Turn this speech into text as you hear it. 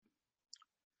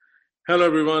Hello,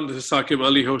 everyone. This is Saqib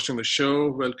Ali hosting the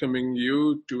show, welcoming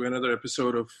you to another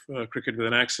episode of Cricket with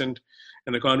an Accent.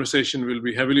 And the conversation will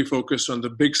be heavily focused on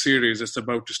the big series that's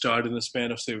about to start in the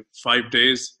span of, say, 5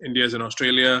 days. India's in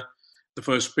Australia. The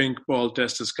first pink ball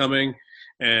test is coming.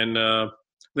 And there are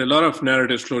a lot of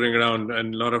narratives floating around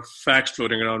and a lot of facts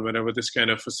floating around whenever this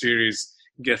kind of a series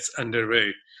gets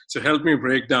underway. So help me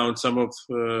break down some of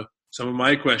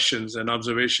my questions and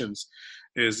observations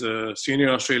is a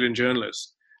senior Australian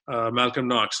journalist, Malcolm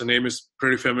Knox. The name is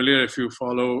pretty familiar if you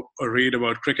follow or read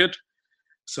about cricket.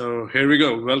 So here we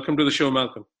go. Welcome to the show,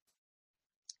 Malcolm.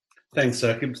 Thanks,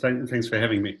 Saqib. Thanks for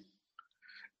having me.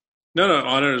 No,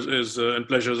 honor is and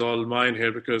pleasure is all mine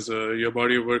here because your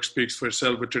body of work speaks for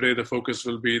itself. But today the focus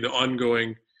will be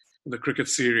the cricket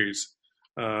series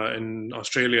in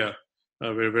Australia,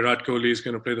 where Virat Kohli is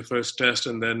going to play the first test,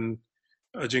 and then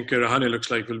Ajinkya Rahane looks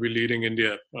like will be leading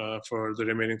India for the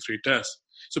remaining 3 tests.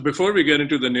 So before we get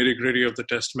into the nitty-gritty of the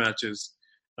test matches,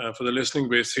 for the listening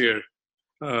base here,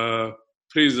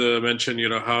 please mention,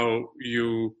 how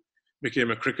you became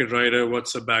a cricket writer.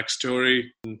 What's the backstory?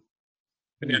 And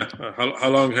how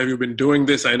long have you been doing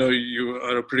this? I know you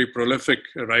are a pretty prolific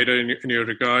writer in your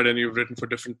regard, and you've written for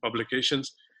different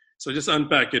publications. So just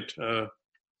unpack it the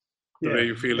way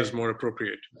you feel is more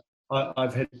appropriate.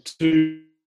 I've had 2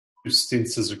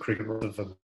 stints as a cricket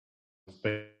writer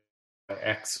by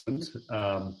accident.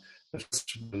 The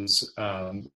first was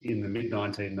in the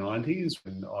mid-1990s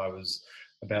when I was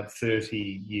about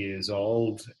 30 years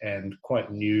old and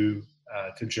quite new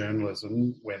to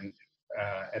journalism when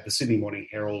at the Sydney Morning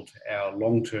Herald, our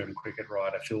long-term cricket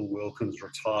writer, Phil Wilkins,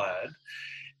 retired,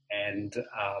 and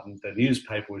the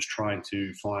newspaper was trying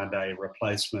to find a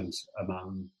replacement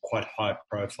among quite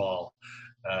high-profile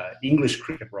English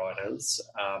cricket writers,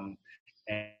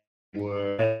 and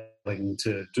were willing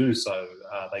to do so.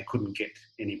 They couldn't get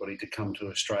anybody to come to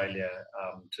Australia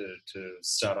to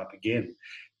start up again.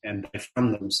 And they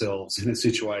found themselves in a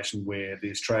situation where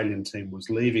the Australian team was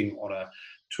leaving on a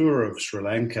tour of Sri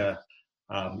Lanka.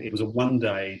 It was a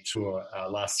one-day tour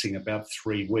lasting about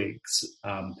 3 weeks,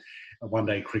 a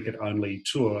one-day cricket-only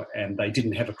tour, and they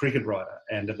didn't have a cricket writer.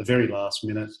 And at the very last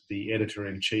minute, the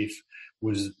editor-in-chief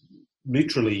was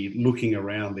literally looking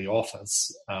around the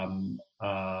office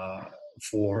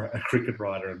for a cricket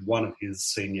writer, and one of his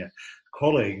senior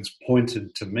colleagues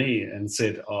pointed to me and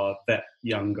said, that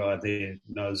young guy there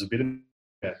knows a bit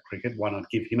about cricket, why not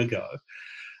give him a go?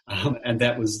 And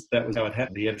that was how it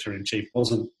happened. The editor-in-chief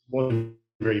wasn't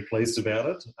very pleased about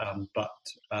it, but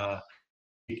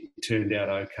it turned out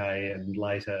okay, and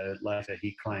later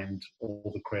he claimed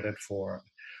all the credit for it.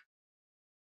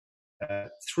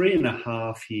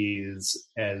 3.5 years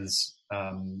as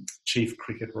chief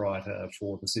cricket writer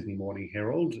for the Sydney Morning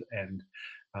Herald, and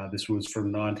this was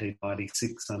from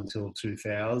 1996 until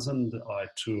 2000. I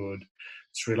toured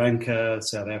Sri Lanka,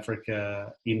 South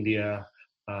Africa, India,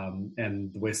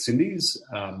 and the West Indies,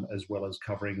 as well as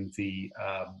covering the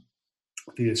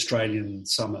Australian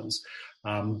summers.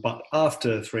 But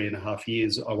after 3.5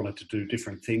 years, I wanted to do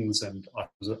different things, and I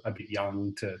was a bit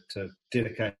young to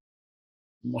dedicate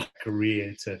my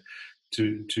career to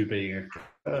being a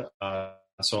cricketer,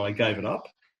 so I gave it up.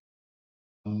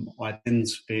 I then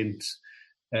spent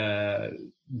the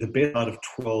better part of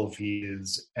 12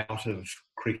 years out of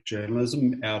cricket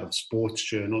journalism, out of sports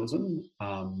journalism.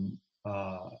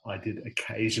 I did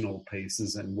occasional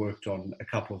pieces and worked on a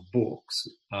couple of books.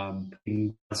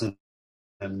 In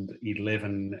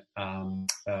 2011,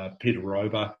 Peter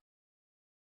Roebuck,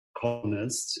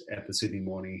 columnist at the Sydney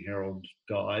Morning Herald,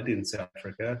 died in South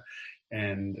Africa.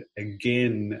 And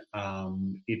again,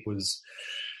 it was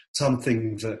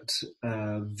something that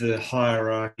the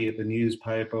hierarchy at the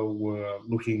newspaper were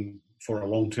looking for a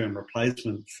long-term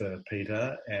replacement for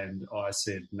Peter, and I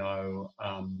said no,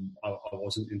 I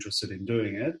wasn't interested in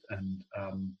doing it, and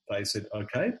they said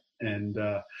okay, and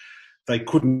they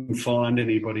couldn't find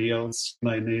anybody else.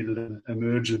 They needed an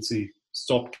emergency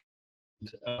stop.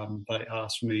 They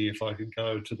asked me if I could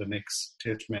go to the next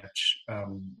test match,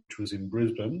 which was in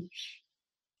Brisbane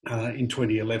in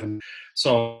 2011.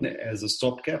 So as a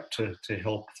stopgap to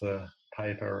help the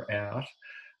paper out,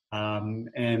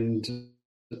 and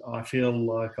I feel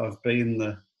like I've been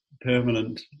the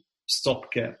permanent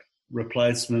stopgap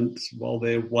replacement while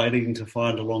they're waiting to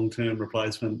find a long-term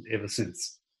replacement ever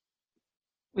since.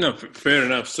 No, fair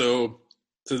enough. So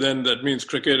then that means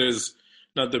cricket is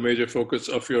not the major focus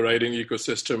of your writing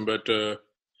ecosystem, but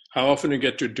how often you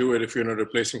get to do it if you're not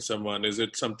replacing someone? Is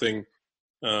it something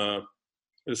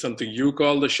you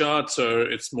call the shots, or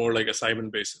it's more like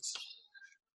assignment basis?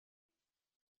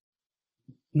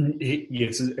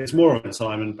 Yes, it's more on an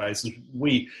assignment basis.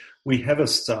 We have a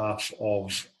staff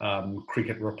of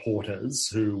cricket reporters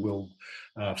who will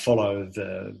follow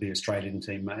the Australian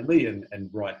team mainly and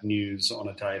write news on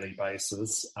a daily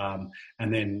basis.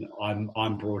 And then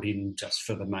I'm brought in just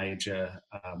for the major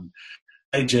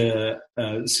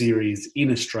series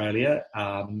in Australia,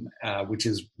 which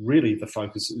is really the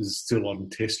focus is still on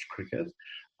Test cricket.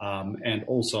 And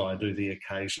also I do the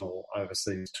occasional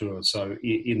overseas tour. So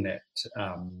in that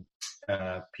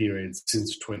period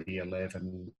since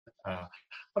 2011,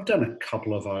 I've done a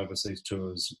couple of overseas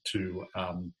tours to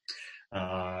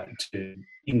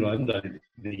England,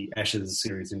 the Ashes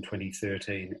series in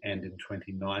 2013 and in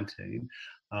 2019.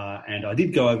 And I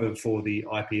did go over for the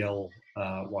IPL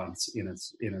once in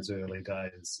its early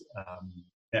days.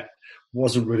 That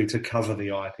wasn't really to cover the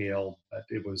IPL, but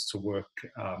it was to work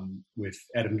with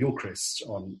Adam Gilchrist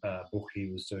on a book he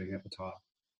was doing at the time.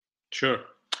 Sure.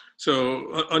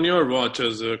 So on your watch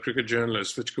as a cricket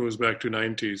journalist, which goes back to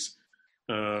 90s,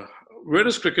 where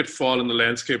does cricket fall in the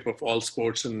landscape of all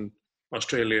sports in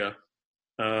Australia?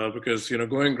 Because,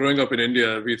 growing up in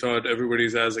India, we thought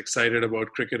everybody's as excited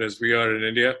about cricket as we are in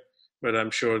India. But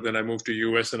I'm sure then I moved to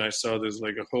US and I saw there's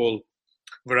like a whole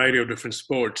variety of different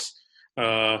sports.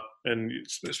 And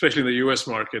especially in the US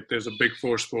market, there's a big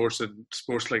four sports, and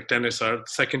sports like tennis are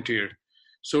second tier.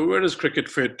 So where does cricket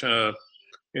fit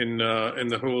in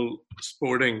the whole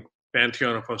sporting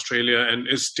pantheon of Australia? And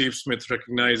is Steve Smith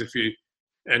recognized if he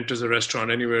enters a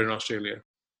restaurant anywhere in Australia?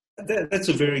 That's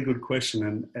a very good question,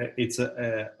 and it's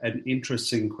an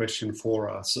interesting question for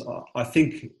us. I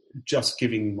think just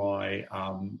giving my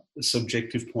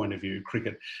subjective point of view,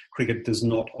 cricket does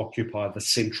not occupy the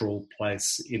central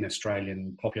place in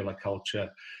Australian popular culture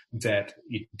that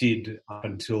it did up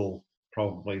until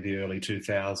probably the early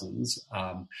 2000s.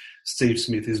 Steve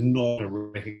Smith is not a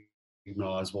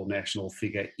recognisable national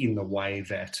figure in the way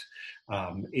that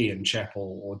Ian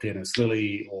Chappell or Dennis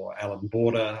Lillee or Alan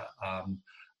Border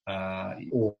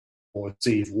or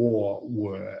Steve Waugh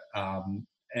were,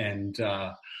 and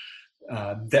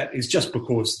that is just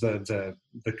because the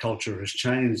culture has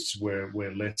changed.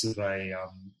 We're less of a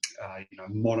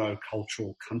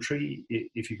monocultural country,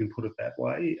 if you can put it that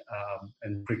way,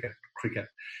 and cricket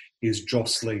is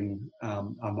jostling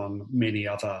among many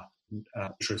other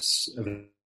interests of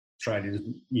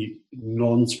Australians,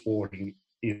 non-sporting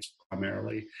is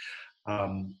primarily,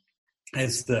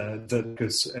 as the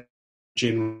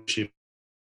generalship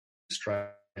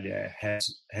Australia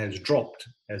has dropped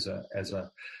as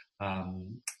a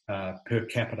per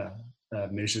capita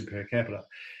measured per capita.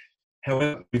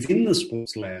 However, within the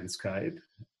sports landscape,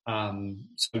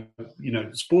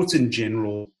 sports in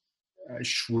general are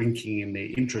shrinking in their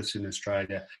interest in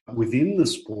Australia. Within the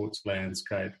sports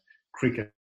landscape,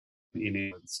 cricket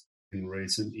in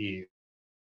recent years.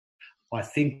 I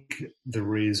think the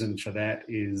reason for that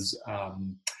is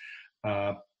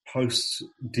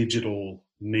post-digital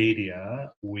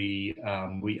media, we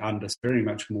understand very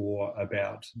much more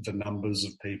about the numbers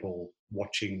of people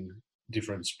watching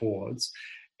different sports,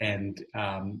 and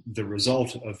the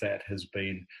result of that has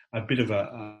been a bit of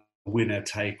a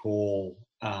winner-take-all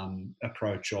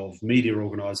approach of media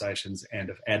organisations and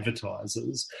of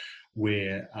advertisers,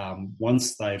 where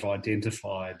once they've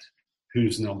identified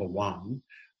who's number one,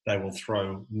 they will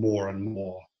throw more and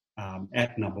more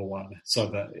at number one, so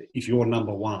that if you're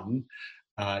number one,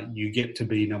 you get to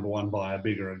be number one by a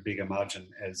bigger and bigger margin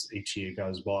as each year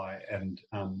goes by. And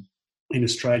in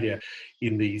Australia,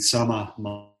 in the summer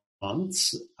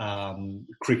months,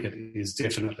 cricket is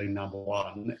definitely number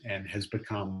one and has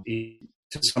become,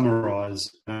 to summarise,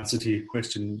 answer to your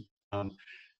question,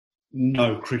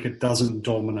 no, cricket doesn't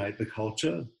dominate the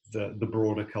culture, the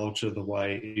broader culture, the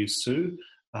way it used to,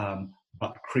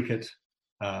 but cricket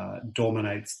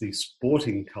dominates the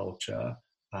sporting culture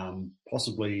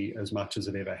possibly as much as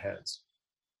it ever has.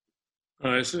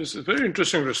 It's a very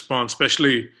interesting response,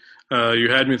 especially you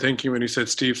had me thinking when you said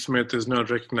Steve Smith is not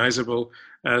recognizable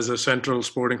as a central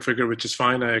sporting figure, which is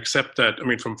fine. I accept that,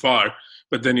 from far.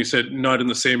 But then you said not in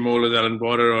the same mold as Alan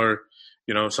Border or,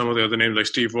 some of the other names like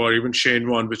Steve Waugh, even Shane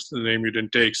Warne, which is the name you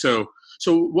didn't take. So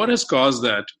what has caused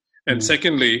that? And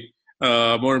secondly,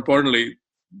 more importantly,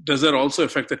 does that also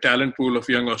affect the talent pool of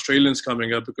young Australians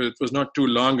coming up? Because it was not too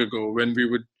long ago when we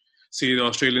would see the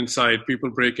Australian side, people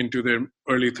break into their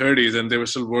early 30s and they were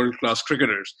still world-class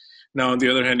cricketers. Now, on the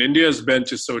other hand, India's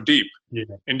bench is so deep. Yeah.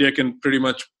 India can pretty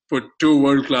much put two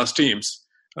world-class teams.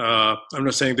 I'm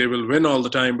not saying they will win all the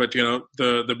time, but,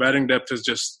 the batting depth is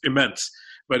just immense.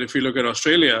 But if you look at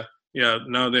Australia,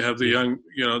 now they have the young,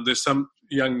 there's some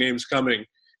young names coming.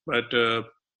 But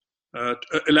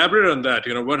elaborate on that.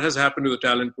 What has happened to the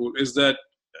talent pool? Is that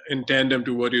in tandem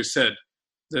to what you said,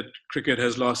 that cricket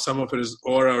has lost some of its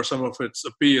aura or some of its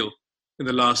appeal in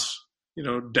the last,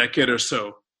 decade or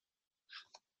so.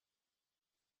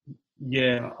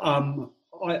 Yeah,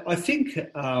 I think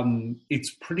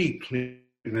it's pretty clear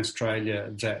in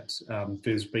Australia that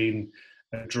there's been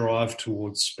a drive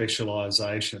towards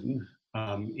specialisation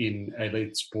in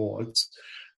elite sports.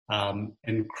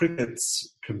 And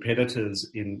cricket's competitors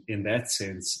in that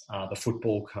sense are the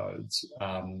football codes,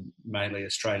 mainly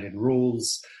Australian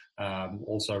rules,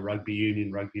 also rugby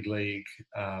union, rugby league,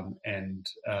 and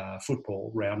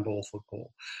football, round ball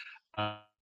football.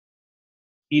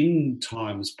 In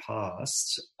times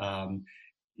past,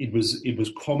 it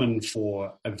was common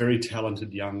for a very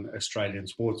talented young Australian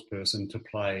sportsperson to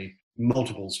play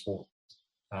multiple sports.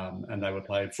 And they would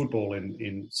play football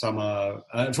in summer,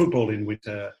 football in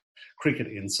winter, cricket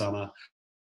in summer.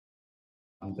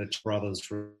 The brothers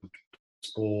from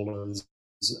ballers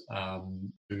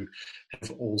who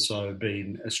have also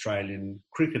been Australian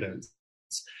cricketers.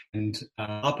 And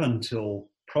up until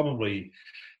probably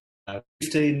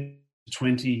 15 to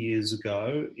 20 years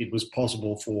ago, it was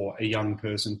possible for a young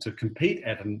person to compete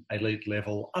at an elite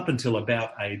level up until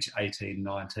about age 18,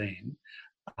 19,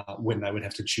 when they would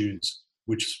have to choose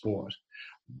which sport.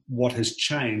 What has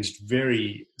changed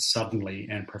very suddenly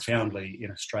and profoundly in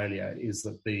Australia is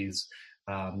that these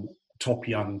top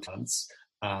young talents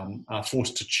are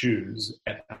forced to choose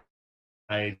at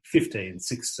age 15,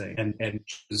 16 and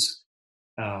choose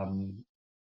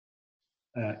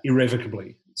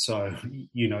irrevocably. So,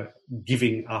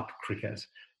 giving up cricket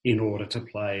in order to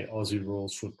play Aussie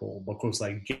rules football because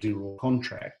they get a rule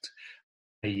contract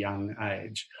at a young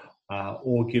age,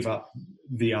 or give up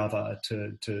the other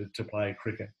to play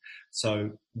cricket.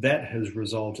 So that has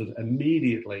resulted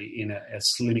immediately in a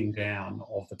slimming down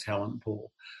of the talent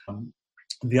pool.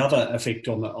 The other effect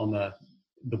on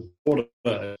the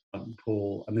broader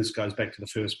pool, and this goes back to the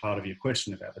first part of your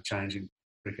question about the changing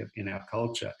cricket in our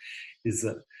culture, is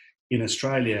that in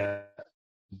Australia,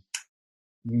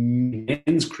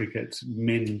 men's cricket,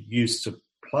 men used to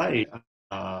play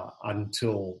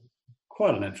until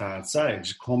quite an advanced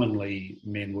age. Commonly,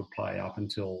 men would play up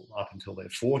until their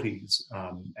 40s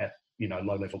at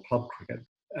low-level club cricket.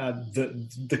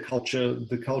 The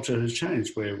culture has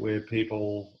changed where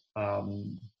people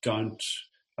don't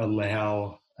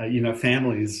allow.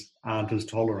 Families aren't as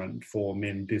tolerant for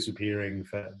men disappearing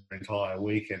for an entire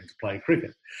weekend to play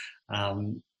cricket.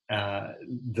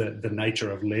 The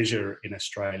nature of leisure in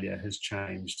Australia has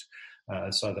changed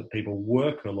so that people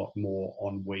work a lot more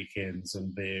on weekends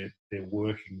and their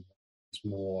working is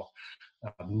more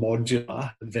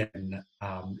modular than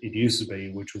it used to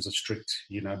be, which was a strict,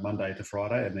 Monday to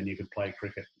Friday, and then you could play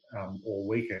cricket all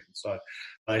weekend. So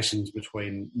relations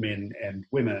between men and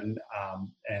women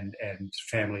and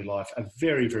family life are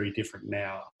very, very different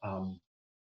now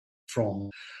from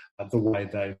the way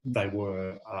they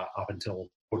were up until a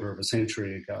quarter of a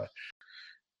century ago.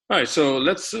 All right, so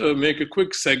let's make a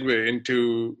quick segue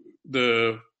into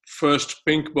the first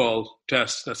pink ball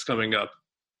test that's coming up.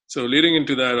 So leading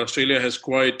into that, Australia has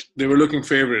they were looking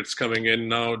favourites coming in.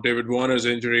 Now David Warner's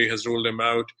injury has ruled them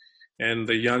out, and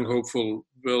the young hopeful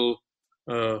Will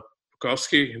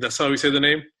Pucovski, that's how we say the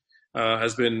name,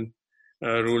 has been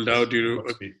ruled out due to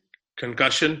a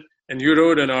concussion. And you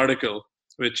wrote an article,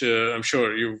 which I'm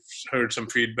sure you've heard some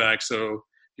feedback, so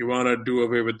you want to do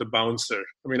away with the bouncer.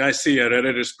 I mean, I read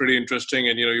it, it's pretty interesting,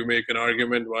 and, you make an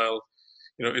argument while,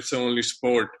 it's the only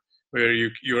sport where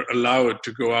you're allowed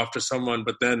to go after someone,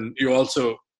 but then you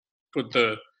also put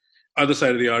the other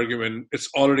side of the argument, it's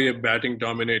already a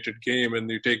batting-dominated game, and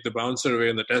you take the bouncer away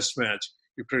in the test match,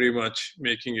 you're pretty much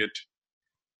making it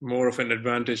more of an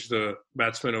advantage to the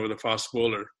batsman over the fast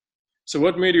bowler. So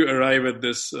what made you arrive at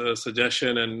this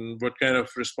suggestion, and what kind of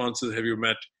responses have you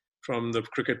met from the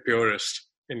cricket purist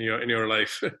in your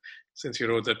life since you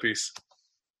wrote that piece?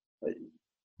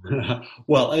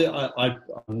 Well, I'm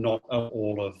not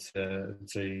all of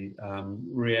the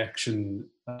reaction,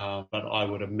 but I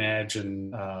would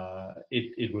imagine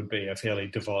it would be a fairly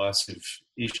divisive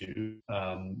issue,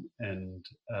 and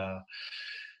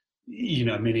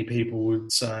many people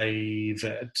would say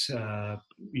that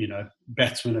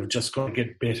batsmen have just got to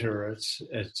get better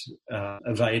at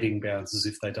evading bounces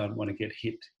if they don't want to get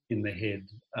hit in the head,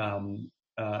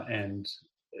 and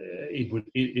it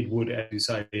would, as you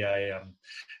say, be a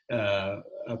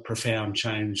profound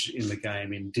change in the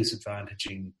game in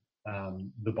disadvantaging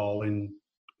the bowling.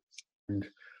 And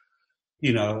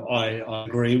I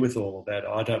agree with all of that.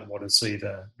 I don't want to see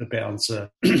the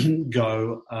bouncer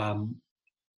go.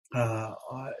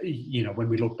 When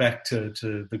we look back to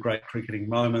the great cricketing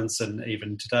moments, and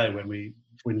even today when we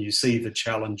when you see the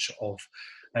challenge of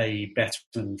a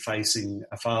batsman facing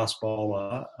a fast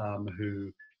bowler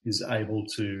who is able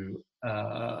to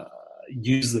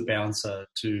use the bouncer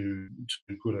to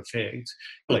good effect,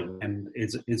 and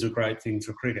is a great thing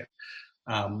for cricket.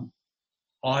 I'm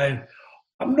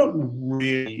not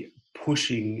really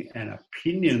pushing an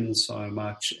opinion so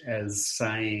much as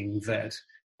saying that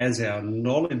as our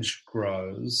knowledge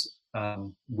grows,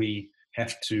 we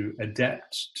have to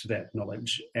adapt to that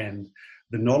knowledge, and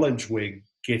the knowledge we're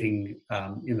getting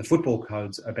in the football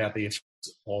codes about the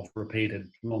effects of repeated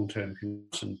long-term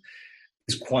concussion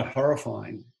is quite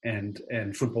horrifying, and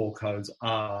football codes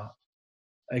are,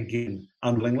 again,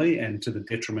 unwillingly and to the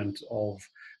detriment of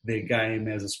their game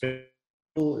as a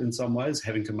spectacle in some ways,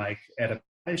 having to make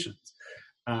adaptations.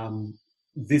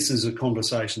 This is a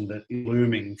conversation that is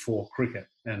looming for cricket,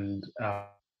 and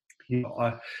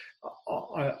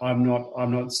I'm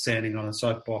not standing on a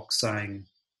soapbox saying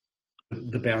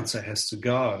the bouncer has to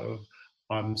go.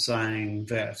 I'm saying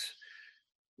that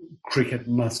cricket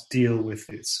must deal with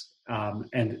this,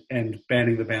 and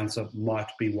banning the bouncer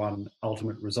might be one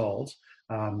ultimate result.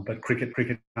 But cricket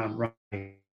can't run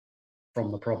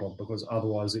from the problem, because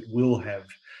otherwise it will have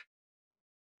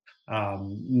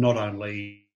not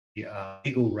only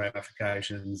legal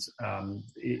ramifications,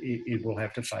 it will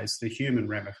have to face the human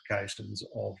ramifications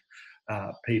of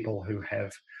people who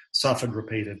have suffered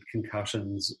repeated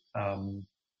concussions,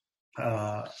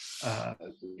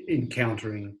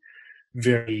 encountering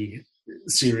very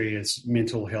serious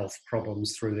mental health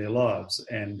problems through their lives.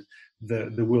 And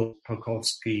the Will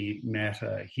Pucovski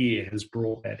matter here has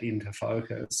brought that into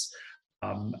focus,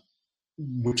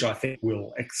 which I think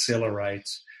will accelerate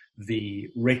the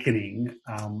reckoning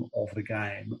of the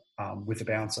game with the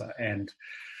bouncer. And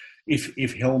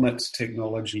if helmet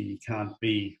technology can't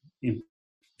be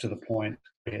to the point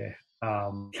where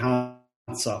can't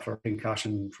suffer a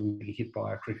concussion from being hit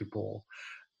by a cricket ball,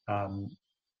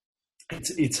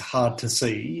 it's hard to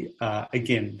see.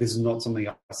 Again, this is not something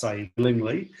I say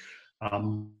willingly,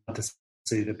 to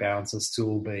see the bouncer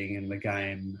still being in the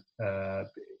game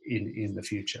in the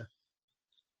future.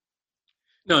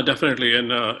 No, definitely.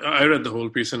 And I read the whole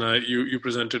piece, and you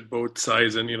presented both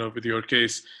sides, and with your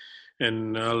case.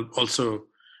 And I'll also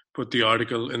put the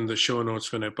article in the show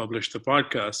notes when I publish the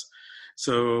podcast.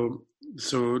 So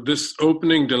this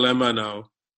opening dilemma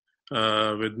now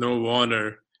with no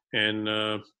Warner, and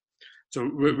so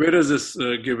where does this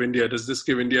give India? Does this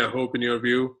give India hope in your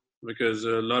view? Because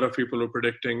a lot of people are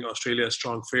predicting Australia as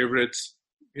strong favourites.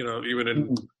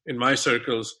 Even in my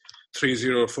circles,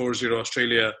 3-0, 4-0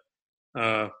 Australia.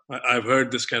 I've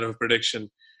heard this kind of prediction.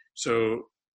 So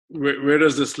where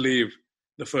does this leave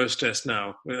the first test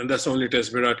now? And that's the only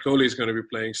test Virat Kohli is going to be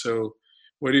playing. So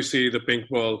where do you see the pink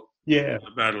ball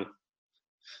battle?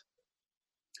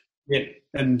 Yeah,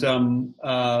 and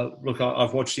look,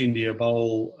 I've watched India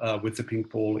bowl with the pink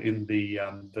ball in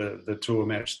the tour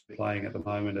match they're playing at the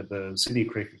moment at the Sydney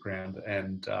Cricket Ground,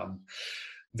 and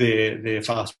they're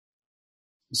fast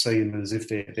seen as if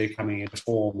they're coming into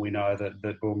form. We know that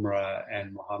Bumrah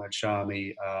and Mohammad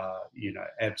Shami are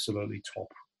absolutely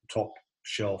top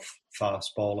shelf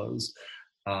fast bowlers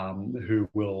who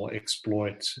will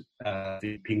exploit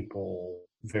the pink ball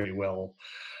very well.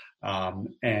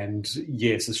 And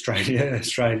yes,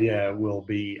 Australia will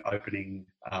be opening,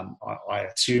 I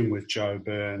assume, with Joe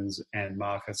Burns and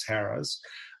Marcus Harris,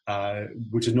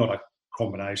 which is not a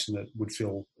combination that would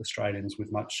fill Australians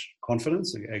with much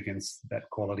confidence against that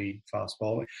quality fast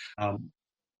bowling.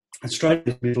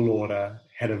 Australia's middle order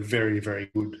had a very,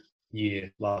 very good year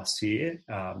last year.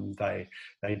 They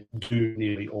do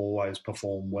nearly always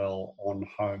perform well on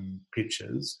home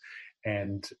pitches.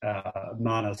 And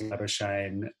Marnus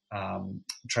Labuschagne,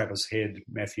 Travis Head,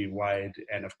 Matthew Wade,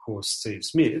 and of course Steve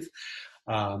Smith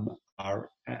are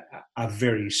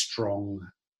very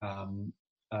strong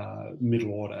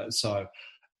middle order. So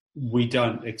we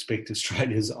don't expect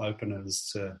Australia's openers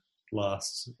to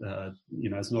last.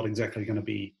 It's not exactly going to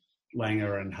be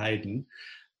Langer and Hayden,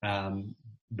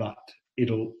 but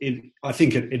I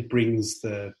think it brings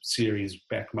the series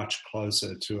back much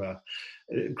closer to a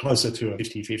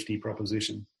 50-50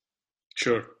 proposition.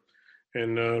 Sure.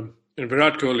 And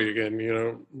Virat Kohli,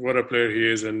 again, what a player he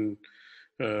is, and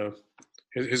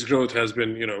his growth has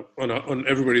been, on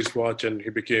everybody's watch, and he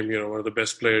became, one of the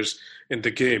best players in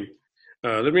the game.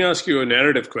 Let me ask you a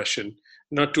narrative question.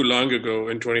 Not too long ago,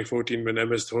 in 2014, when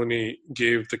MS Dhoni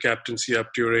gave the captaincy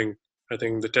up during, I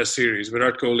think, the Test series,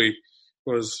 Virat Kohli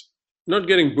was not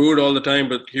getting booed all the time,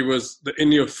 but he was the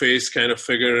in-your-face kind of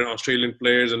figure, and Australian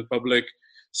players and public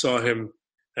saw him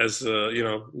as,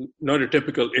 not a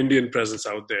typical Indian presence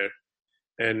out there.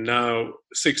 And now,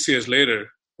 6 years later,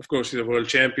 of course, he's a world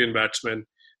champion batsman.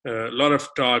 A lot of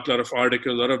talk, a lot of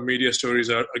articles, a lot of media stories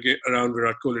are around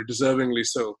Virat Kohli, deservingly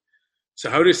so. So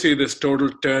how do you see this total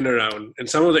turnaround? And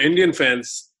some of the Indian fans,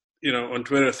 on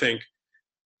Twitter think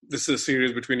this is a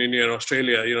series between India and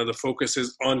Australia. The focus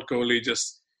is on Kohli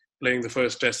just playing the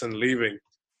first test and leaving.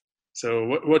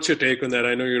 So what's your take on that?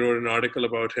 I know you wrote an article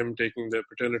about him taking the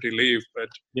paternity leave, but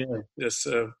just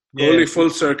Kohli full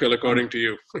circle, according to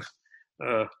you.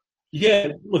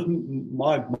 Look,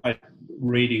 my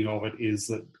reading of it is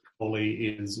that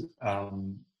Kohli is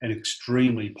an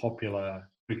extremely popular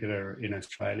cricketer in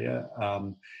Australia.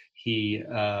 He,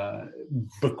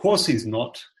 because he's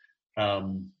not,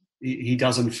 he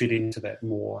doesn't fit into that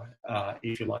more,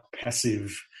 if you like,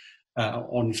 passive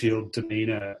on-field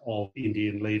demeanour of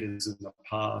Indian leaders in the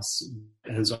past,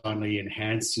 has only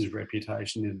enhanced his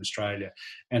reputation in Australia.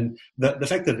 And the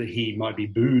fact that he might be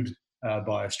booed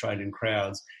by Australian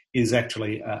crowds is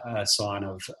actually a sign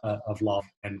of love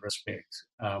and respect.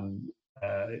 And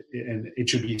it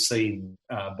should be seen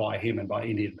by him and by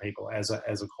Indian people as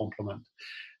a compliment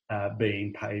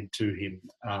being paid to him,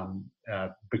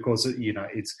 because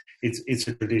it's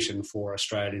a tradition for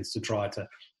Australians to try to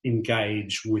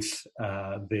engage with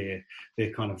their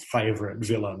kind of favourite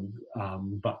villain,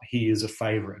 but he is a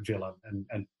favourite villain,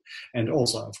 and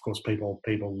also, of course,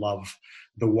 people love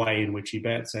the way in which he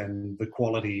bats and the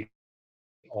quality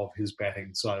of his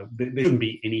batting. So there shouldn't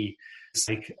be any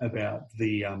mistake about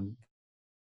the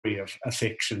degree of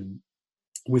affection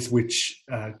with which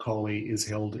Kohli is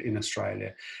held in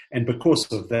Australia. And because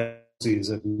of that, he is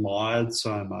admired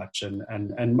so much,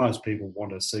 and most people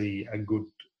want to see a good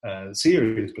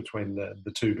series between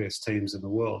the two best teams in the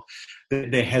world.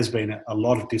 There has been a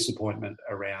lot of disappointment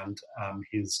around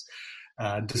his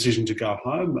decision to go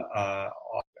home.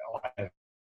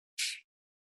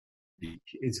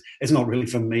 It's not really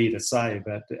for me to say,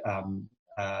 but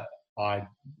I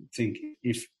think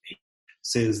if he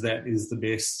says that is the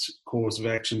best course of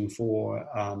action for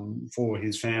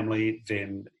his family,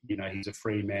 then he's a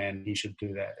free man. He should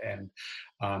do that, and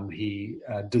he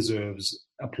deserves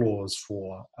applause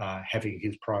for having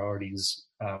his priorities.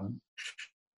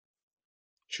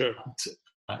 Sure,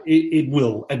 it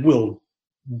will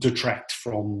detract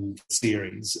from the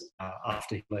series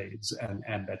after he leaves,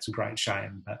 and that's a great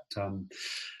shame. But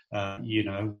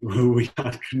we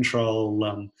can't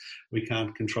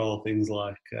control things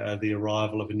like the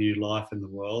arrival of a new life in the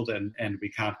world, and we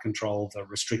can't control the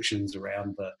restrictions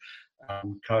around the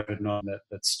COVID-19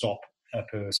 that stop a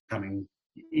person coming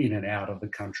in and out of the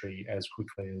country as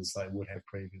quickly as they would have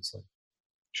previously.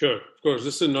 Sure, of course,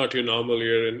 this is not your normal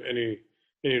year in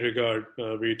any regard,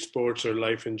 be it sports or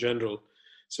life in general.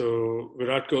 So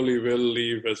Virat Kohli will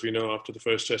leave, as we know, after the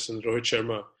first test, and Rohit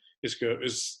Sharma has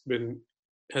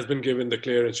been given the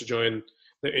clearance to join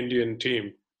the Indian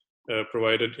team,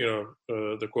 provided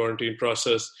the quarantine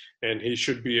process, and he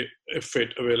should be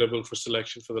fit, available for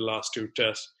selection for the last two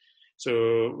tests.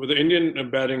 So with the Indian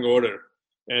batting order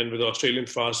and with the Australian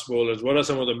fast bowlers, what are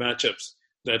some of the matchups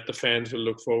that the fans will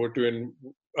look forward to, and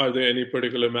are there any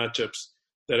particular matchups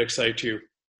that excite you?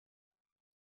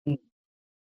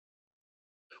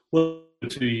 Well,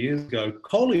 2 years ago,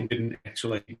 Kohli didn't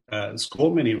actually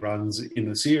score many runs in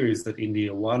the series that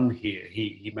India won here.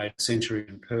 He made a century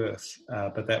in Perth,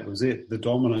 but that was it. The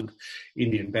dominant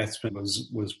Indian batsman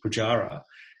was Pujara,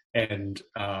 and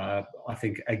I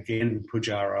think, again,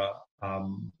 Pujara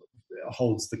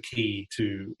holds the key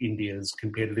to India's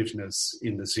competitiveness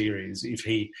in the series. If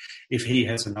he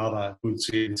has another good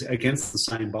series against the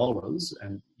same bowlers,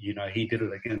 and he did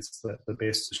it against the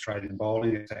best Australian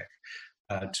bowling attack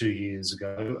 2 years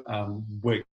ago,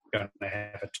 we're going to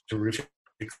have a terrific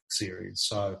series.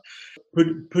 So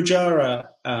Pujara,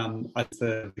 I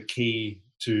think the key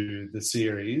to the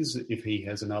series, if he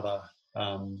has another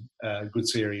good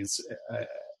series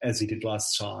as he did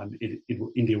last time,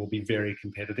 India will be very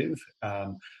competitive.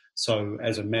 So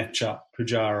as a matchup,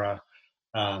 Pujara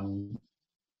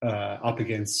up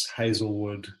against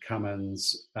Hazlewood,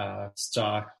 Cummins,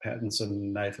 Stark,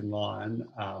 Pattinson, Nathan Lyon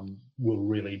will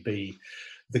really be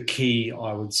the key,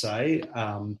 I would say.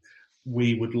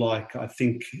 We would like, I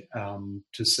think,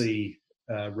 to see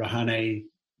Rahane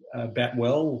bat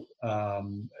well,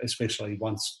 especially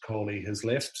once Kohli has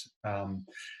left.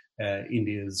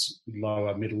 India's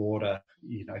lower middle order,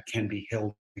 can be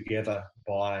held together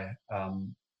by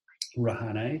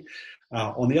Rahane.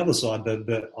 On the other side,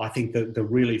 I think the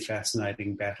really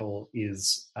fascinating battle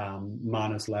is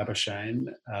Marnus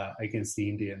Labuschagne against the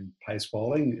Indian pace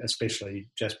bowling, especially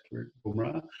Jasprit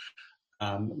Bumrah.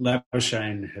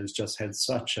 Labuschagne has just had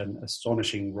such an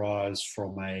astonishing rise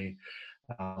from a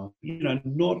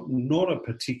Not a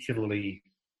particularly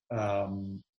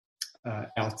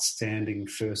outstanding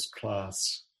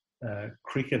first-class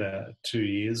cricketer 2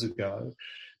 years ago,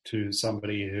 to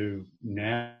somebody who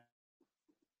now,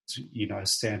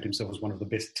 stamped himself as one of the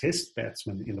best Test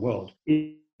batsmen in the world.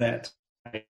 Is that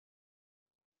a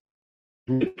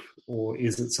blip, or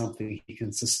is it something he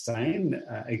can sustain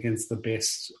against the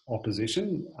best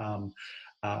opposition?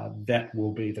 That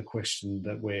will be the question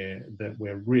that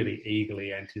we're really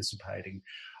eagerly anticipating.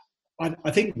 I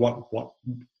think what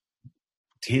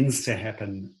tends to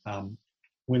happen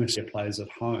when Australia plays at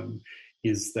home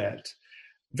is that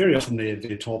very often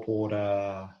their top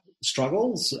order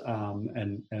struggles,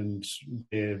 and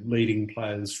their leading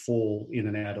players fall in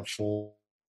and out of form,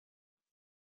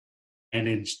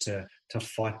 manage to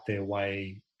fight their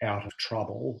way out of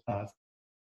trouble.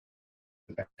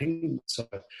 So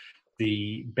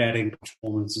the batting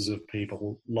performances of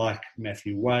people like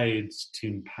Matthew Wade,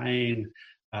 Tim Payne,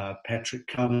 Patrick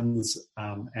Cummins,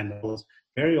 and others,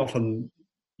 very often,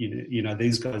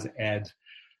 these guys add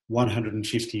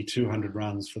 150, 200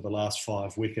 runs for the last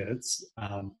 5 wickets,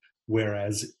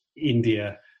 whereas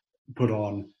India put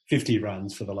on 50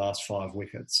 runs for the last 5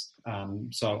 wickets.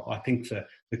 So I think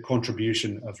the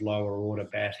contribution of lower order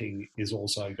batting is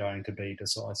also going to be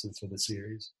decisive for the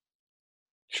series.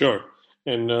 Sure.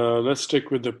 And let's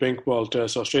stick with the pink ball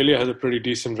test. Australia has a pretty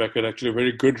decent record, actually a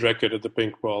very good record at the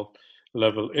pink ball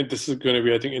level. And this is going to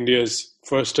be, I think, India's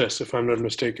first test, if I'm not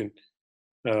mistaken,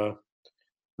 at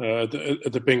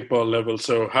the pink ball level.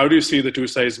 So how do you see the two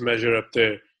sides measure up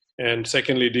there? And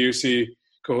secondly, do you see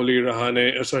Kohli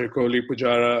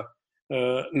Pujara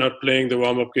not playing the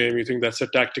warm-up game? You think that's a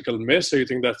tactical miss, or you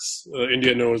think that's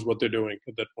India knows what they're doing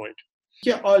at that point?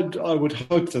 Yeah, I would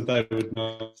hope that they would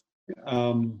know.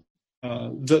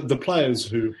 The players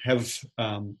who have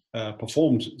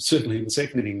performed, certainly in the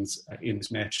second innings in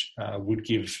this match, would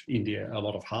give India a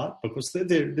lot of heart, because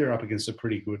they're up against a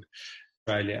pretty good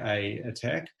Australia A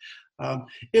attack.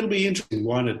 It'll be interesting,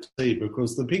 won't it, to see,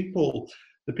 because the pink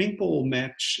ball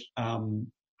match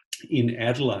in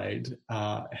Adelaide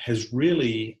has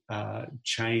really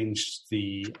changed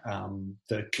the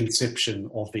conception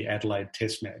of the Adelaide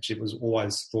Test match. It was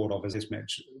always thought of as a Test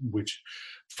match which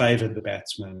favoured the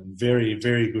batsman. Very,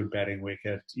 very good batting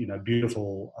wicket.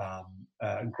 Beautiful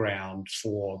ground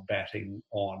for batting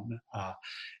on.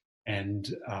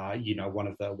 One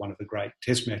of the great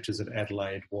Test matches at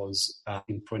Adelaide was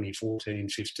in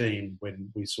 2014-15,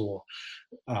 when we saw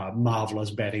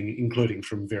marvellous batting, including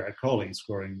from Virat Kohli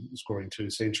scoring 2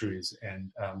 centuries,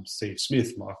 and Steve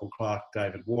Smith, Michael Clarke,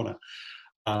 David Warner.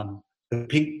 The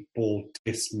pink ball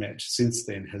Test match since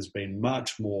then has been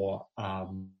much more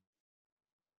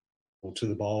to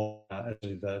the bowl,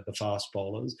 the fast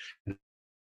bowlers, and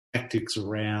tactics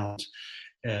around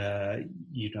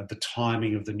the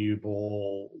timing of the new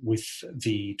ball with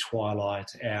the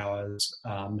twilight hours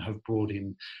have brought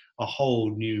in a whole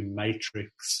new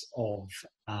matrix of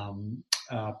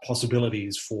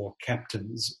possibilities for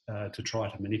captains to try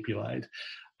to manipulate.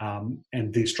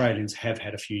 And the Australians have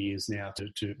had a few years now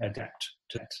to adapt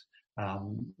to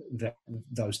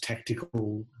those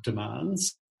tactical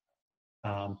demands.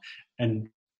 And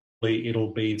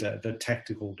it'll be the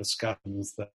tactical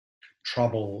discussions that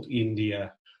trouble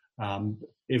India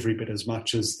every bit as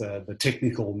much as the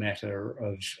technical matter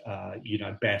of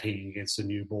batting against a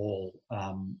new ball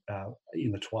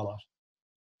in the twilight.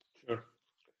 Sure.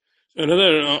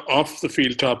 Another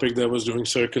off-the-field topic that was doing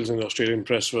circles in the Australian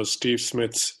press was Steve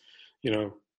Smith's,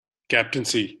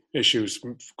 captaincy issues.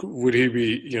 Would he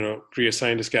be,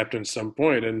 reassigned as captain at some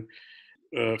point? And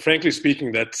frankly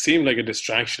speaking, that seemed like a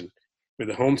distraction. With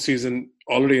the home season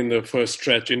already in the first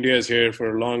stretch, India is here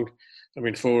for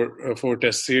four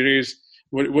Test series.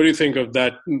 What do you think of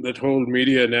that whole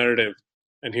media narrative?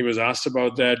 And he was asked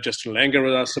about that. Justin Langer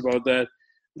was asked about that.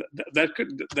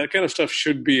 That kind of stuff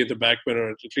should be at the back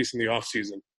burner, at least in the off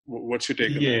season. What's your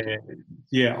take on that?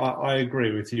 Yeah, I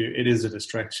agree with you. It is a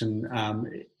distraction.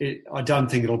 I don't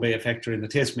think it'll be a factor in the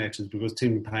Test matches, because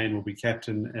Tim Payne will be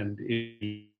captain, and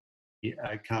he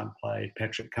can't play.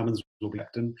 Patrick Cummins will be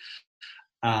captain.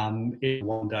 In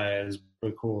one day, is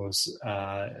because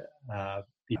a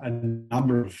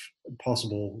number of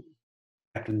possible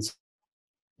captains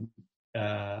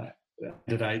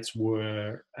candidates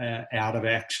were out of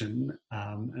action,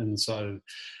 and so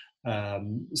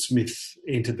Smith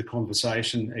entered the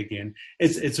conversation again.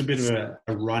 It's a bit of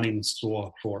a running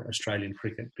store for Australian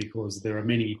cricket, because there are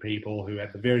many people who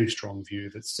have the very strong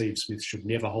view that Steve Smith should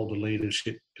never hold a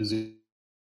leadership position.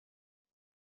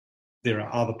 There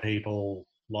are other people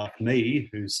like me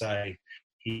who say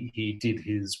he did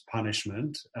his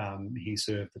punishment. He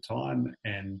served the time,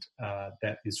 and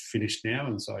that is finished now,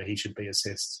 and so he should be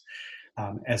assessed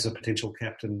as a potential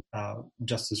captain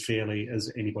just as fairly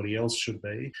as anybody else should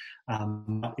be.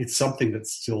 It's something that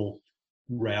still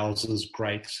rouses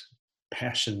great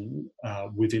passion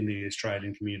within the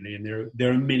Australian community, and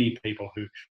there are many people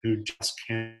who just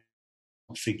can't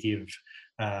forgive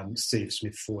Steve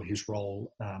Smith for his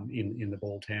role in the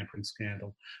ball tampering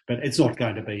scandal. But it's not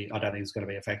going to be, I don't think it's going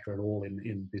to be a factor at all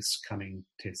in this coming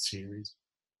Test series.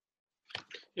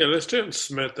 Yeah, let's turn to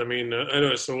Smith. I mean, I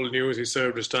know it's old news. He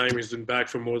served his time. He's been back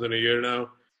for more than a year now.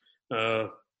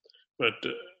 But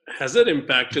has that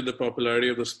impacted the popularity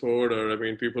of the sport? Or, I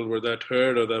mean, people were that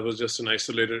hurt, or that was just an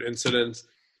isolated incident?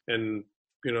 And,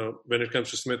 you know, when it comes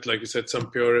to Smith, like you said, some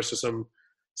purists or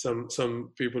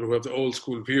some people who have the old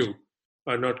school view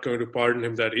are not going to pardon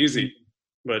him that easy.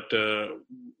 But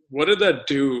what did that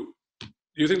do? Do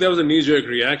you think that was a knee-jerk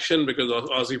reaction because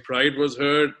Aussie pride was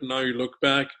hurt? Now you look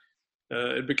back,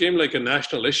 it became like a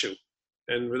national issue.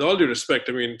 And with all due respect,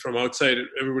 I mean, from outside,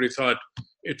 everybody thought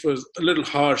it was a little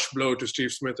harsh blow to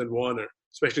Steve Smith and Warner,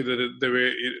 especially the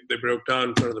way they broke down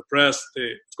in front of the press.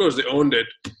 Of course, they owned it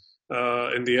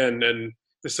in the end, and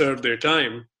they served their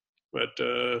time. But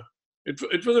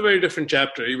it was a very different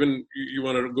chapter. Even you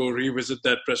want to go revisit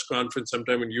that press conference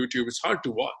sometime on YouTube, it's hard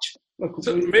to watch. Look,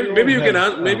 so maybe you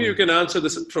can answer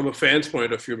this from a fan's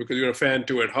point of view, because you're a fan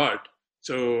too at heart.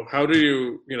 So how do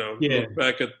you look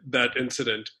back at that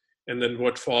incident and then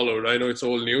what followed? I know it's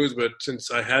old news, but since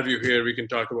I have you here, we can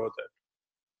talk about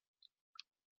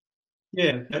that.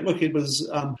 Yeah, look, it was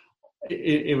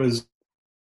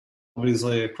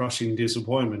obviously a crushing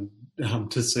disappointment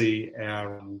to see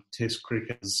our Test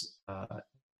cricketers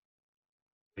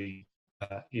be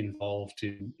involved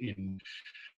in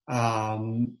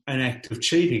an act of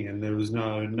cheating, and there was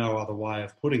no other way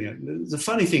of putting it. There's a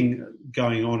funny thing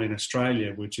going on in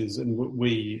Australia, which is, and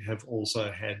we have also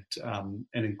had an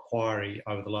inquiry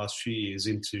over the last few years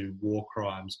into war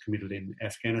crimes committed in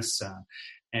Afghanistan,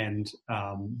 and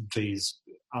these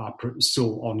are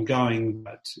still ongoing,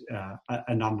 but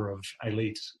a number of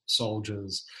elite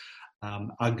soldiers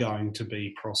are going to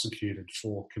be prosecuted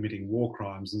for committing war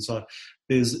crimes. And so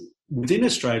within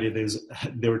Australia,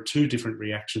 there are two different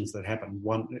reactions that happen,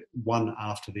 one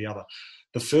after the other.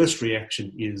 The first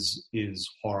reaction is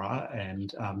horror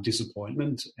and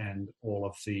disappointment, and all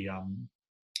of the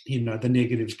the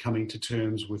negatives, coming to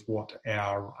terms with what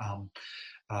our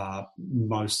some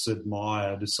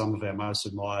of our most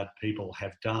admired people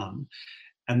have done.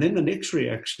 And then the next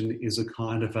reaction is a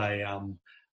kind of a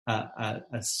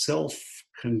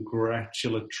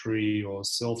self-congratulatory or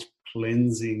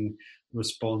self-cleansing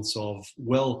response of,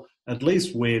 well, at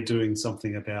least we're doing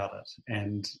something about it.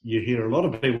 And you hear a lot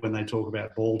of people when they talk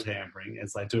about ball tampering,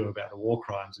 as they do about the war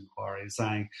crimes inquiry,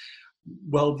 saying,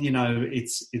 well,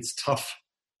 it's tough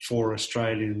for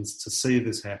Australians to see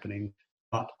this happening,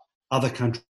 but other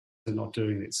countries are not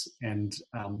doing this, and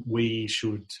we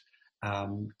should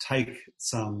take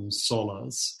some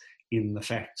solace in the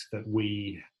fact that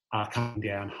we are coming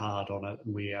down hard on it,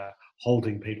 and we are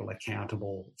holding people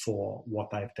accountable for what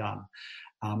they've done.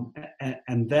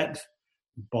 And that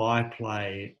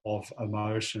byplay of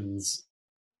emotions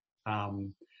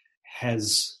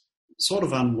has sort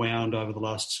of unwound over the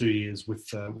last 2 years with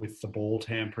the ball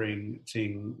tampering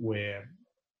thing, where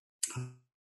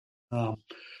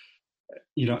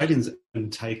Australians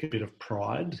take a bit of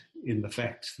pride in the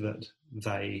fact that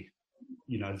they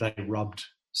rubbed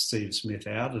Steve Smith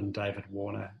out and David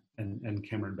Warner and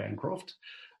Cameron Bancroft.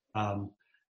 On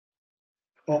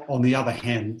the other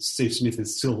hand, Steve Smith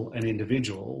is still an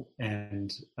individual,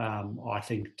 and I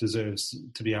think deserves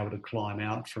to be able to climb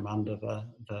out from under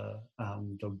the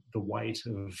weight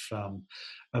of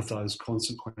those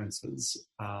consequences.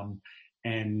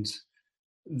 And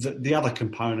the other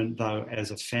component, though, as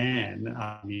a fan,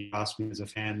 you asked me as a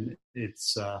fan,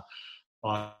 it's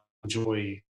I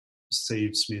enjoy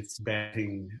Steve Smith's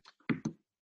batting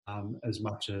as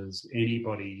much as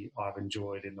anybody I've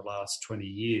enjoyed in the last 20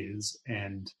 years.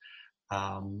 And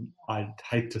I'd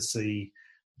hate to see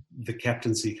the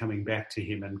captaincy coming back to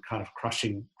him and kind of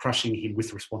crushing him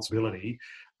with responsibility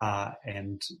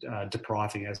and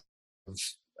depriving us of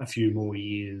a few more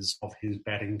years of his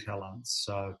batting talents.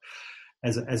 So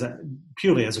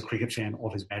purely as a cricket fan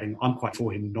of his batting, I'm quite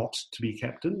for him not to be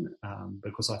captain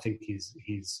because I think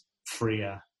he's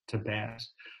freer to bat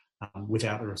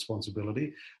without the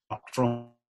responsibility. But from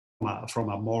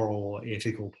a moral,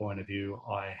 ethical point of view,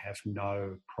 I have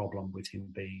no problem with him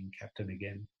being captain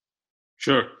again.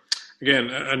 Sure. again,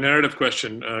 a narrative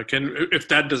question. If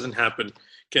that doesn't happen,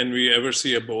 can we ever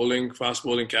see a fast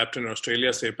bowling captain in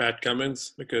Australia, say Pat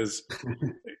Cummins? Because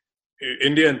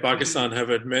India and Pakistan have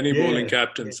had many bowling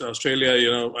captains. Yeah.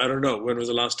 Australia, I don't know. When was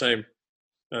the last time?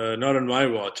 Not on my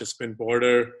watch. It's been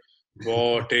Border,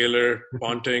 Waugh, Taylor,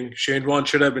 Ponting. Shane Warne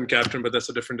should have been captain, but that's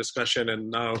a different discussion. And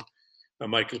now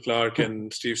Michael Clarke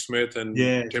and Steve Smith and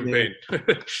Tim Paine.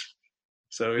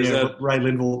 So Ray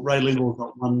Linville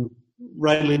got one.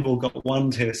 Ray Linville got one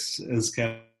test as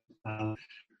captain.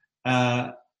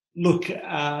 Look,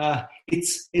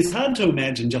 it's hard to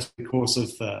imagine just because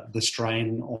of the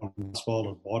strain on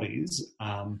bowlers' bodies.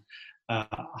 Hard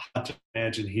to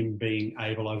imagine him being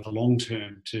able over the long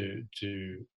term to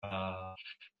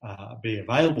be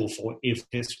available for every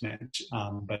test match.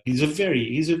 But he's a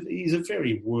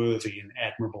very worthy and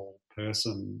admirable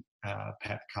person,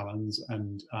 Pat Cummins,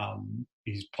 and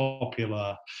he's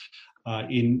popular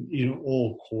in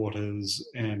all quarters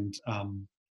and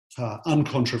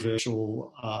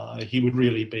uncontroversial. He would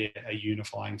really be a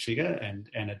unifying figure and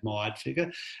an admired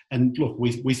figure. And look,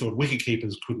 we thought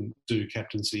wicketkeepers couldn't do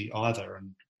captaincy either,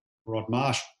 and Rod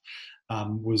Marshall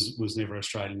was never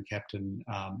Australian captain,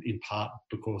 in part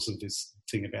because of this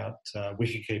thing about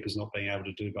wicketkeepers not being able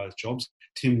to do both jobs.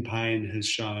 Tim Paine has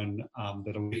shown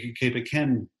that a wicketkeeper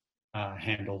can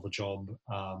handle the job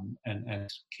and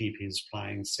keep his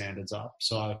playing standards up.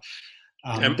 So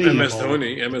MS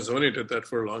Dhoni did that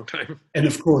for a long time. And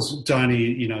of course,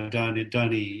 Dhoni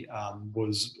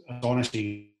was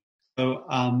astonishing.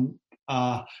 So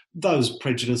those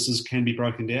prejudices can be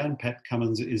broken down. Pat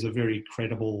Cummins is a very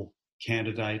credible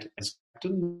candidate as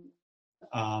captain.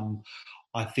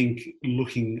 I think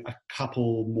looking a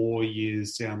couple more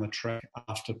years down the track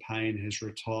after Paine has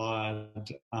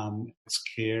retired, Alex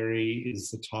Carey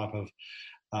is the type of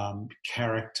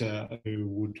character who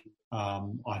would,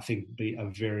 I think, be a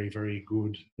very, very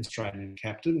good Australian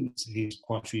captain. He's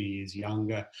quite a few years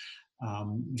younger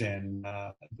than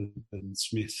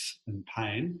Smith and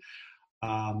Paine.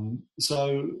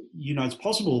 So, it's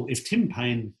possible if Tim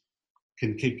Paine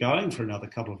can keep going for another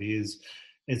couple of years,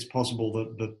 it's possible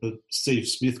that the Steve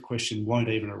Smith question won't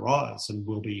even arise, and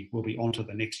we'll be on to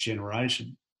the next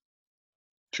generation.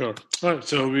 Sure. All right.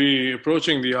 So we're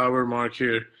approaching the hour mark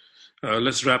here.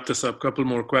 Let's wrap this up. Couple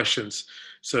more questions.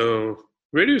 So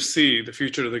where do you see the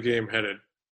future of the game headed?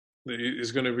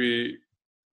 There's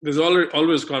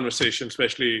always conversation,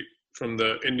 especially from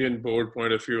the Indian board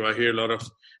point of view. I hear a lot of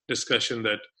discussion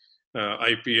that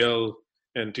IPL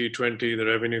and T20, the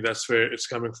revenue, that's where it's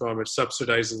coming from. It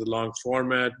subsidizes the long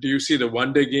format. Do you see the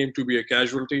one-day game to be a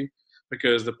casualty?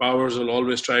 Because the powers will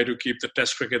always try to keep the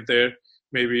test cricket there,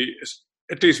 maybe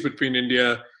at least between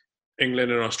India,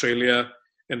 England, and Australia.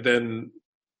 And then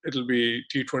it'll be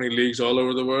T20 leagues all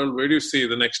over the world. Where do you see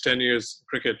the next 10 years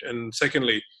cricket? And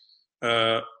secondly,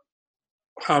 how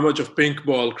much of pink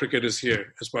ball cricket is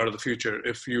here as part of the future,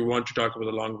 if you want to talk about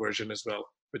the long version as well,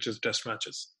 which is test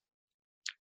matches?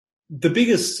 The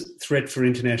biggest threat for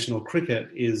international cricket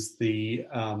is the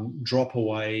drop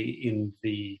away in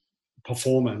the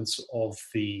performance of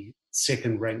the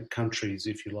second-ranked countries,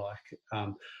 if you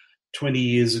like. 20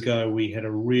 years ago, we had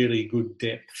a really good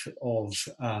depth of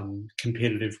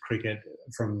competitive cricket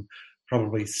from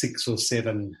probably 6 or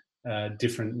 7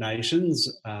 different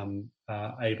nations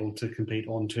able to compete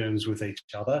on terms with each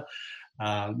other.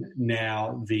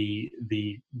 Now the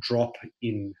drop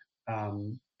in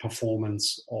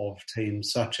performance of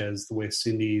teams such as the West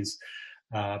Indies,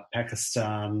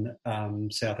 Pakistan,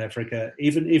 South Africa,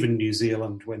 even New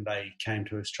Zealand, when they came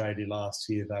to Australia last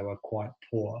year, they were quite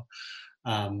poor.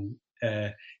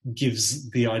 Gives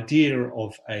the idea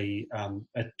of a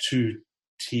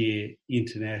 2-tier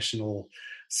international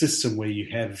system where you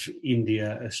have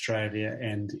India, Australia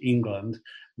and England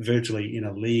virtually in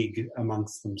a league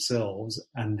amongst themselves,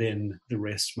 and then the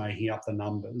rest making up the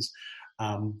numbers.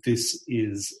 This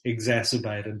is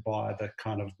exacerbated by the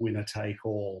kind of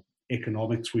winner-take-all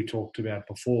economics we talked about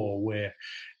before, where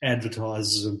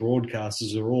advertisers and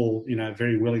broadcasters are all,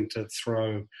 very willing to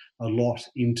throw a lot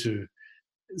into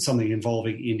something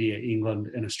involving India, England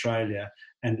and Australia,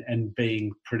 and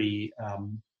being pretty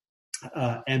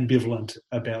ambivalent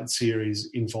about series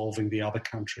involving the other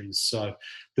countries. So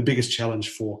the biggest challenge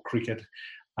for cricket,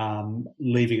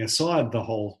 leaving aside the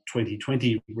whole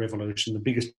 2020 revolution, the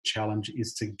biggest challenge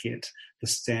is to get the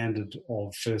standard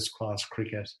of first-class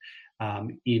cricket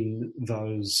in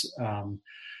those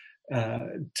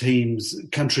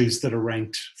countries that are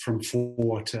ranked from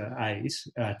 4 to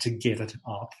 8, to get it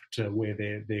up to where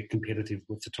they're competitive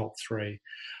with the top 3.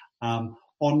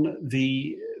 On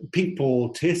the pink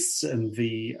ball tests and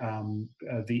the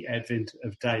advent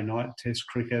of day-night test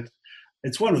cricket,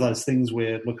 it's one of those things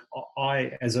where, look,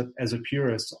 I as a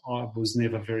purist, I was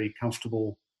never very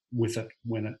comfortable with it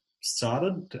when it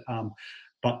started,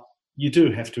 but you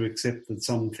do have to accept that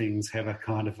some things have a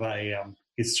kind of a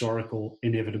historical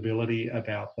inevitability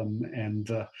about them, and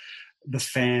the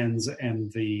fans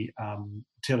and the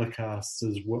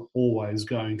telecasters were always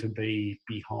going to be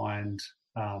behind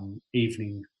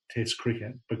evening Test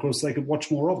cricket because they could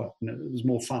watch more of it and it was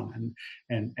more fun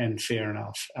and fair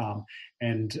enough.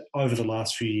 And over the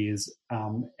last few years,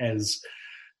 as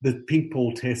the pink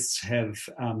ball tests have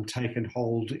taken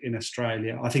hold in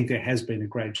Australia, I think there has been a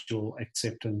gradual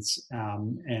acceptance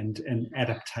and an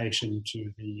adaptation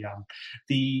to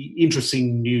the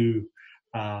interesting new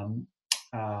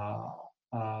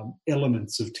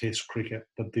elements of Test cricket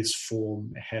that this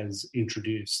form has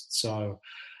introduced. So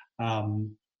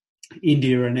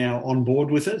India are now on board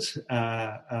with it,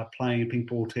 playing a pink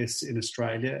ball test in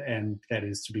Australia, and that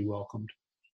is to be welcomed.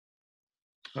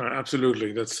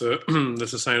 Absolutely, that's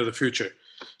that's a sign of the future.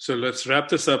 So let's wrap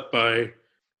this up by a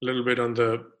little bit on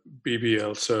the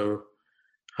BBL. So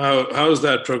how is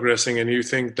that progressing? And you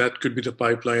think that could be the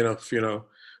pipeline of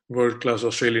world-class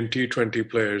Australian T20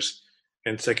 players?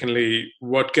 And secondly,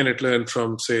 what can it learn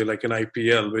from, say, like an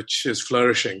IPL, which is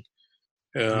flourishing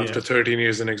after 13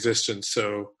 years in existence?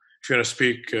 So if you want to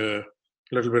speak a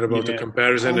little bit about the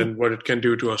comparison and what it can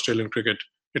do to Australian cricket,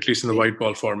 at least in the white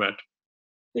ball format.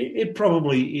 It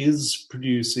probably is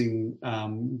producing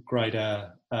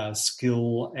greater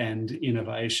skill and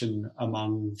innovation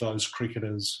among those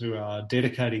cricketers who are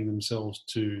dedicating themselves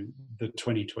to the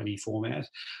 2020 format.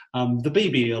 The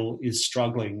BBL is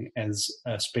struggling as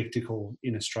a spectacle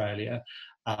in Australia,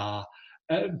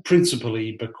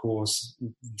 principally because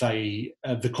the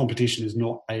competition is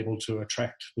not able to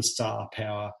attract the star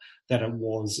power that it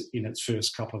was in its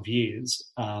first couple of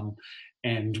years.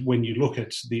 And when you look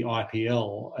at the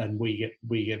IPL, and we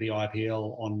get the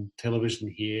IPL on television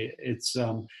here, it's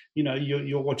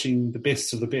you're watching the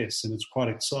best of the best, and it's quite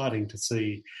exciting to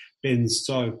see Ben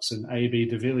Stokes and AB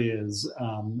de Villiers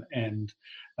and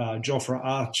Jofra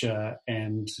Archer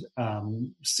and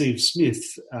Steve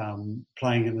Smith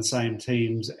playing in the same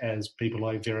teams as people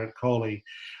like Virat Kohli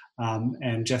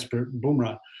and Jasprit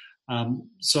Bumrah.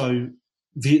 So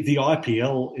the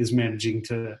IPL is managing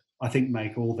to, I think,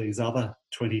 make all these other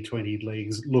 2020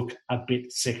 leagues look a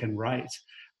bit second-rate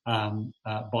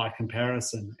by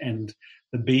comparison. And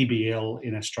the BBL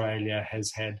in Australia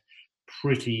has had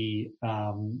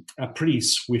a pretty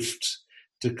swift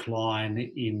decline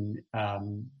in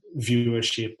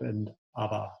viewership and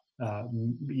other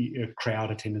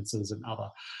crowd attendances and other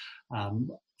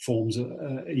forms of,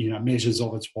 measures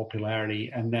of its popularity.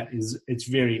 And it's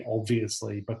very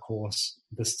obviously because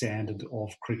the standard of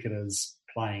cricketers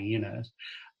playing in it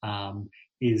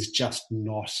is just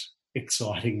not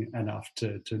exciting enough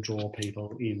to draw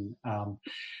people in.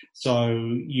 So,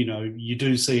 you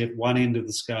do see at one end of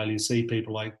the scale, you see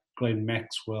people like Glenn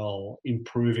Maxwell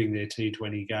improving their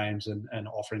T20 games and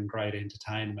offering great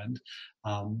entertainment.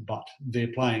 But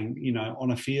they're playing,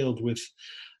 on a field with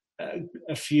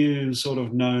a few sort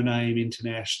of no-name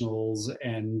internationals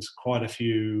and quite a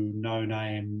few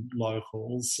no-name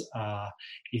locals.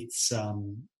 It's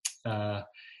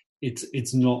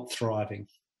not thriving.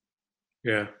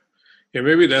 Yeah,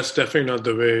 maybe that's definitely not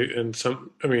the way. And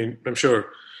I'm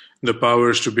sure the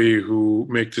powers to be who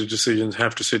make the decisions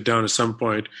have to sit down at some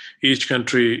point. Each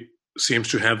country seems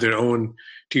to have their own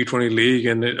T20 league,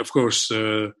 and of course,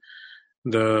 the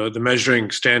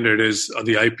measuring standard is on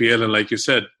the IPL. And like you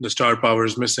said, the star power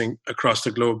is missing across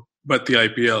the globe, but the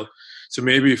IPL. So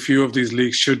maybe a few of these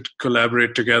leagues should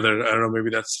collaborate together. I don't know. Maybe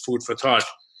that's food for thought.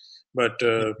 But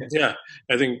I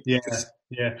think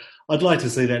yeah, I'd like to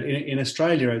see that. In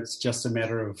Australia, it's just a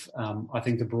matter of I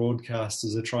think the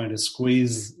broadcasters are trying to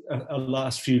squeeze a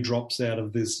last few drops out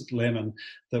of this lemon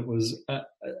that was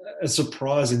a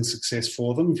surprising success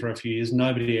for them for a few years.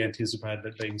 Nobody anticipated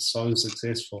it being so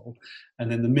successful,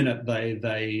 and then the minute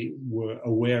they were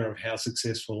aware of how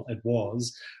successful it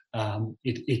was,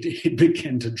 it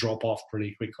began to drop off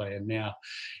pretty quickly. And now,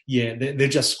 they're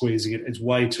just squeezing it. It's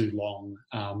way too long.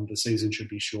 The season should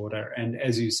be shorter. And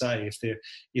as you say,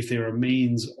 if there are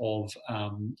means of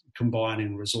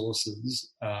combining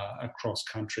resources across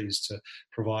countries to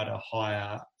provide a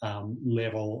higher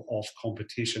level of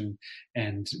competition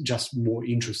and just more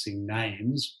interesting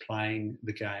names playing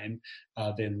the game,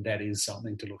 then that is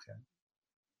something to look at.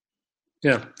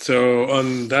 Yeah. So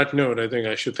on that note, I think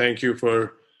I should thank you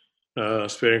for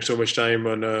sparing so much time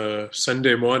on a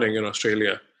Sunday morning in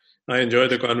Australia. I enjoyed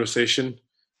the conversation.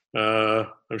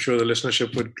 I'm sure the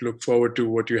listenership would look forward to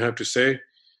what you have to say,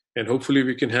 and hopefully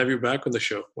we can have you back on the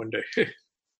show one day.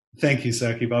 Thank you,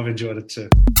 Saqib. I've enjoyed it too.